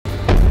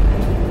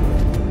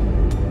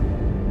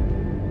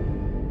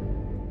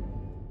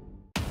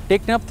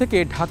টেকনাফ থেকে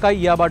ঢাকায়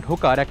ইয়াবা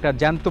ঢোকার একটা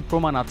জ্যান্ত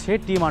প্রমাণ আছে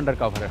টিম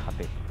আন্ডারকভারের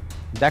হাতে।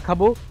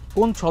 দেখাবো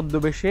কোন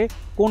ছদ্মবেশে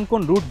কোন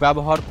কোন রুট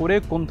ব্যবহার করে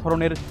কোন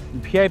ধরনের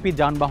ভিআইপি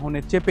যানবাহনে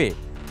চেপে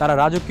তারা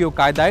রাজকীয়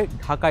কায়দায়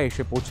ঢাকায়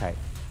এসে পৌঁছায়,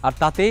 আর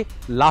তাতে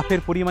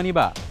লাভের পরিমাণই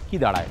বা কি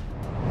দাঁড়ায়।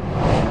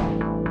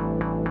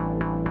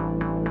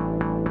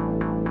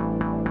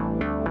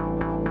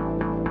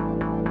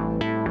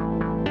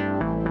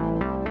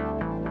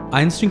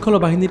 আইনশৃঙ্খলা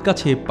বাহিনীর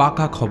কাছে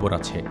পাকা খবর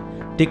আছে,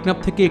 টেকনাফ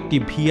থেকে একটি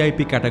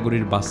ভিআইপি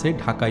ক্যাটাগরির বাসে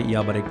ঢাকায়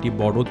ইয়াবার একটি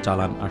বড়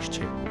চালান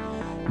আসছে।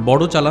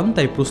 বড় চালান,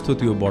 তাই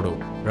প্রস্তুতিও বড়।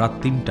 রাত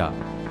 ৩টা,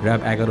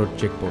 র্যাব ১১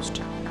 চেকপোস্ট,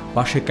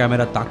 পাশে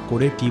ক্যামেরা তাক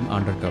করে টিম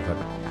আন্ডারকভার।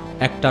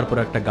 একটার পর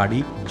একটা গাড়ি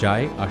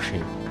যায় আসে,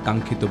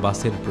 কাঙ্ক্ষিত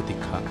বাসের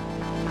প্রতীক্ষা।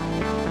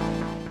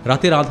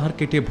 রাতের আধার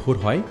কেটে ভোর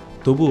হয়,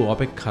 তবুও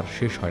অপেক্ষার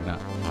শেষ হয় না।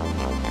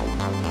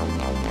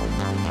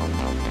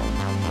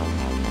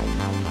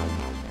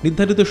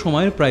 নির্ধারিত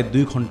সময়ের প্রায়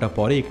 ২ ঘন্টা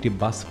পরে একটি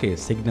বাসকে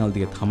সিগন্যাল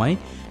দিয়ে থামায়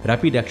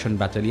র্যাপিড অ্যাকশন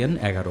ব্যাটালিয়ন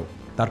 ১১।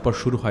 তারপর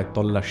শুরু হয়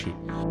তল্লাশি।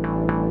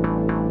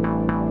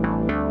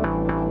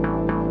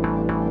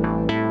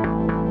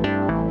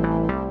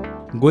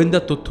 গোয়েন্দা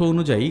তথ্য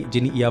অনুযায়ী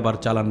যিনি ইয়াবার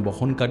চালান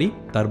বহনকারী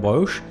তার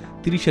বয়স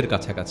 ৩০-এর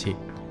কাছাকাছি,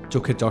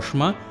 চোখে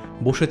চশমা,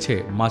 বসেছে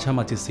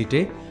মাঝামাঝি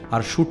সিটে,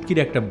 আর শুটকির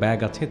একটা ব্যাগ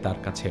আছে তার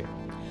কাছে।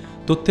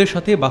 তথ্যের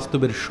সাথে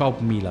বাস্তবের সব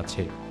মিল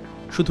আছে,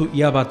 শুধু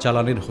ইয়াবা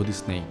চালানের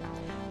হদিস নেই।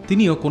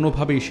 তিনিও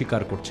কোনোভাবেই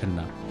স্বীকার করছেন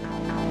না।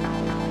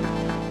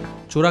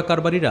 চোরা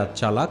কারবারিরা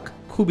চালাক,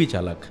 খুবই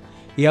চালাক।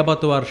 ইয়াবা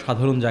তো আর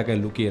সাধারণ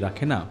জায়গায় লুকিয়ে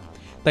রাখে না,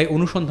 তাই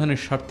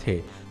অনুসন্ধানের স্বার্থে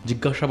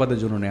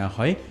জিজ্ঞাসাবাদের জন্য নেওয়া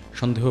হয়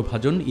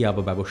সন্দেহভাজন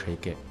ইয়াবা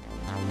ব্যবসায়ীকে।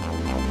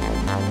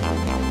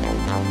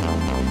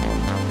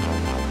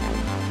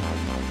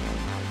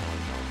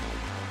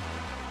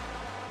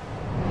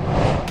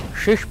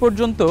 শেষ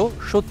পর্যন্ত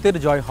সত্যের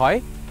জয় হয়,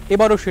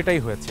 এবারও সেটাই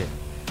হয়েছে।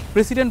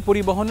 প্রেসিডেন্ট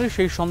পরিবহনের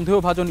সেই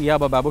সন্দেহভাজন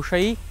ইয়াবা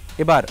ব্যবসায়ী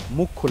এবার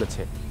মুখ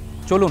খুলেছে।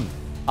 চলুন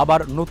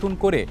আবার নতুন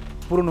করে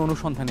পুরনো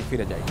অনুসন্ধানে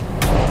ফিরে যাই।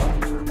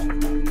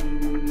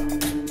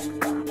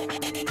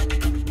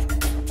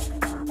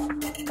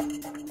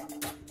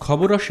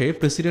 খবর আসে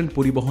প্রেসিডেন্ট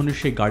পরিবহনের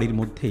সেই গাড়ির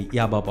মধ্যেই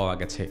ইয়াবা পাওয়া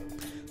গেছে।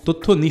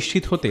 তথ্য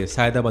নিশ্চিত হতে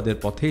সায়েদাবাদের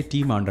পথে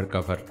টিম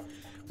আন্ডারকভার।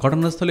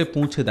 ঘটনাস্থলে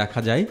পৌঁছে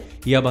দেখা যায়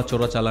ইয়াবা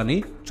চোরাচালানে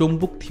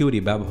চুম্বক থিওরি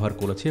ব্যবহার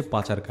করেছে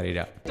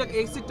পাচারকারীরা।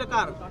 এই সিটটা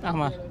কার?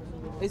 আমার।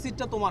 এই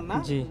সিটটা তোমার না?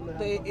 জি।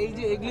 তো এই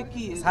যে এগুলো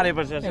কি? স্যার এই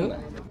পাশে আসেন।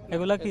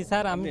 এগুলা কি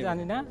স্যার আমি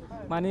জানি না,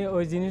 মানে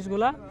ওই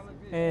জিনিসগুলা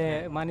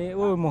মানে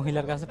ওই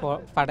মহিলার কাছে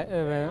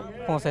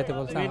পৌঁছাইতে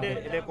বলছে।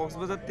 এটা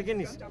কক্সবাজার থেকে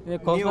নিস?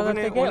 কক্সবাজার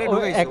থেকে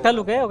একটা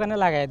লোকে ওখানে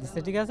লাগাই দিচ্ছে,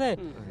 ঠিক আছে?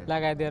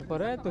 লাগাই দেওয়ার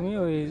পরে তুমি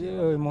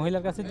ওই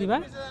মহিলার কাছে দিবা,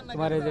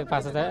 তোমার এই যে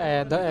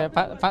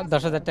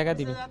 10,000 টাকা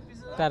দিবে,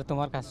 তার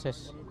তোমার কাজ শেষ।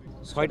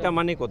 6টা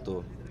মানে কত?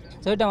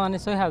 6টা মানে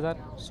 6,000।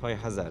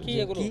 6,000 কি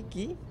এগুলো?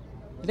 কি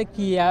এটা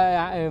কি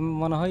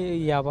মনে হয়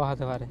ইয়াবা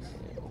হতে পারে?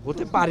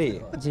 হতে পারে,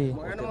 জি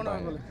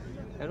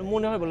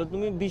মনে হয়। বলো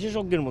তুমি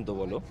বিশেষজ্ঞের মতো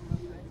বলো।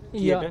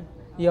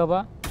 ইয়াবা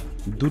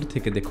দূর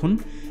থেকে দেখুন,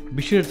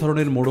 বিশেষ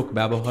ধরনের মোড়ক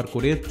ব্যবহার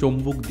করে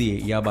চুম্বক দিয়ে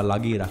ইয়াবা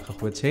লাগিয়ে রাখা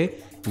হয়েছে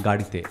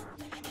গাড়িতে।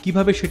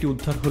 কিভাবে সেটি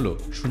উদ্ধার হলো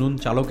শুনুন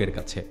চালকের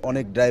কাছে।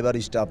 অনেক ড্রাইভার,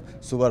 স্টাফ,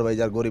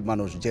 সুপারভাইজার, গরিব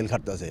মানুষ জেল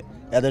খাটতেছে,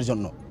 এদের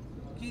জন্য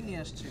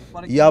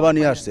ইয়াবা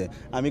নিয়ে আসছে।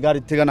 আমি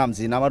গাড়ির থেকে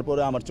নামছি, নামার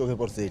পরে আমার চোখে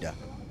পড়ছে এটা।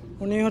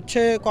 উনি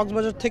হচ্ছে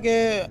কক্সবাজার থেকে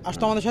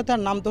আসতো আমাদের সাথে,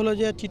 আর নামতে হলো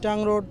যে চিটাং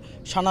রোড,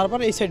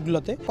 সানারপাড়, এই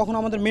সাইডগুলোতে। কখনো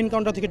আমাদের মেন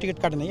কাউন্টার থেকে টিকিট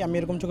কাটে নাই, আমি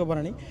এরকম চোখে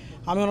পড়েনি।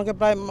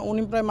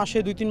 উনি প্রায় মাসে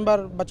 2-3 বার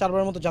বা 4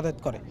 বারের মতো যাতায়াত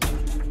করে।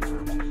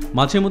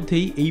 মাঝে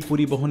মধ্যেই এই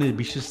পরিবহনের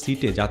বিশেষ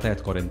সিটে যাতায়াত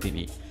করেন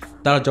তিনি।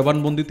 তার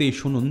জবানবন্দিতেই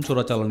শুনুন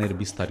চোরাচালানের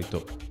বিস্তারিত।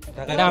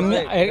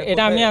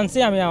 এটা আমি আনছি,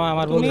 আমি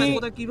আমার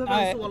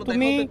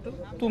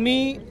তুমি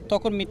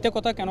তখন মিথ্যে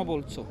কথা কেন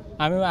বলছো?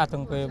 আমি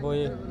আতঙ্কে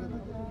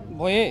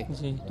বইয়ে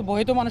জি। তো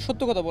বইয়ে তো মানে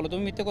সত্য কথা বলো,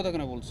 তুমি মিথ্যে কথা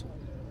কেন বলছো?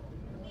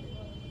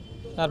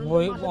 তার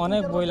বই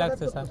অনেক বই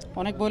লাগছে স্যার।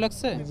 অনেক বই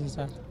লাগছে? জি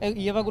স্যার। এই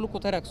ইয়াবাগুলো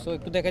কোথায় রাখছো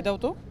একটু দেখাই দাও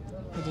তো।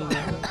 জি জি।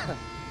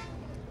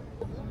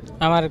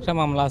 আমার একটা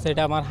মামলা আছে,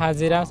 এটা আমার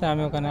হাজিরা আছে,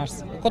 আমি ওখানে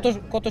আসছি।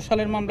 কত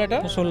সালের মামলা এটা?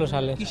 16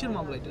 সালে। কিসের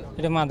মামলা এটা?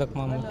 এটা মাদক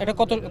মামলা। এটা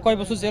কয়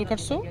বছর জেল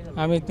কাটছো?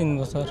 আমি 3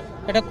 বছর।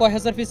 এটা কয়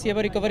হাজার পিস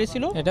ইয়াবা রিকভারি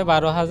ছিল? এটা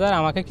 12,000।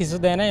 আমাকে কিছু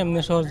দেয় না,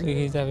 এমনি সহযোগী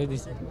হিসাবে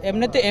দিছে।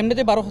 এমনিতে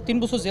 3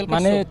 বছর জেল কাটছো?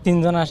 মানে 3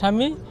 জন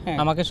আসামি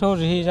আমাকে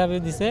সহযোগী হিসাবে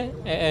দিছে,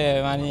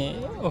 মানে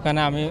ওখানে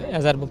আমি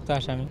এজাহারভুক্ত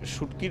আসামি।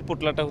 শুটকির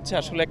পোটলাটা হচ্ছে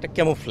আসলে একটা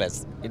ক্যামোফ্লেজ।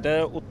 এটা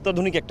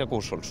অত্যাধুনিক একটা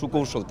কৌশল,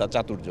 সুকৌশল, তার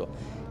চাতুর্য।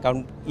 কারণ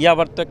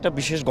ইয়াবার তো একটা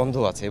বিশেষ গন্ধ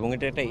আছে, এবং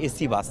এটা একটা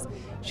এসি বাস।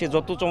 সে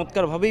যত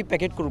চমৎকারভাবেই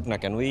প্যাকেট করুক না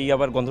কেন, এই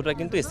ইয়াবার গন্ধটা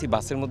কিন্তু এসি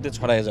বাসের মধ্যে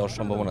ছড়ায় যাওয়ার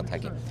সম্ভাবনা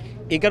থাকে।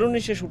 এই কারণে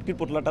সে শুটকির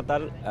পোটলাটা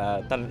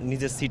তার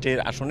নিজের সিটের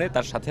আসনে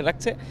তার সাথে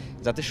রাখছে,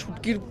 যাতে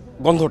শুটকির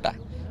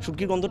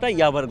গন্ধটা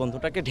ইয়াবার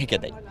গন্ধটাকে ঢেকে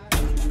দেয়।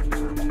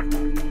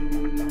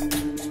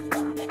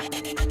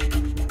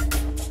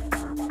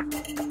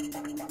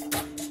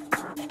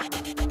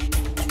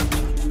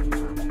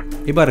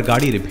 এবার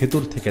গাড়ির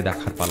ভেতর থেকে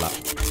দেখার পালা।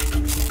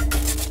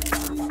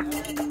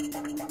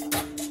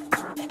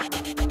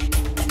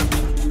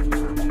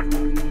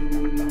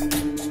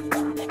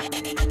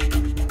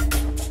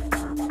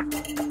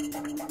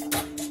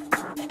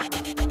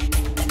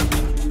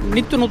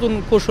 নিত্য নতুন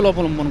কৌশল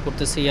অবলম্বন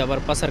করতেছে আবার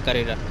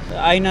পাচারকারীরা।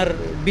 আয়নার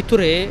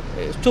ভিতরে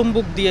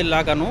চুম্বক দিয়ে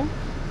লাগানো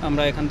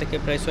আমরা এখান থেকে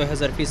প্রায়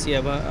 ৬,০০০ পিস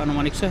ইয়াবা,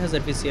 আনুমানিক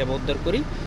 ৬,০০০ পিস ইয়াবা উদ্ধার করি।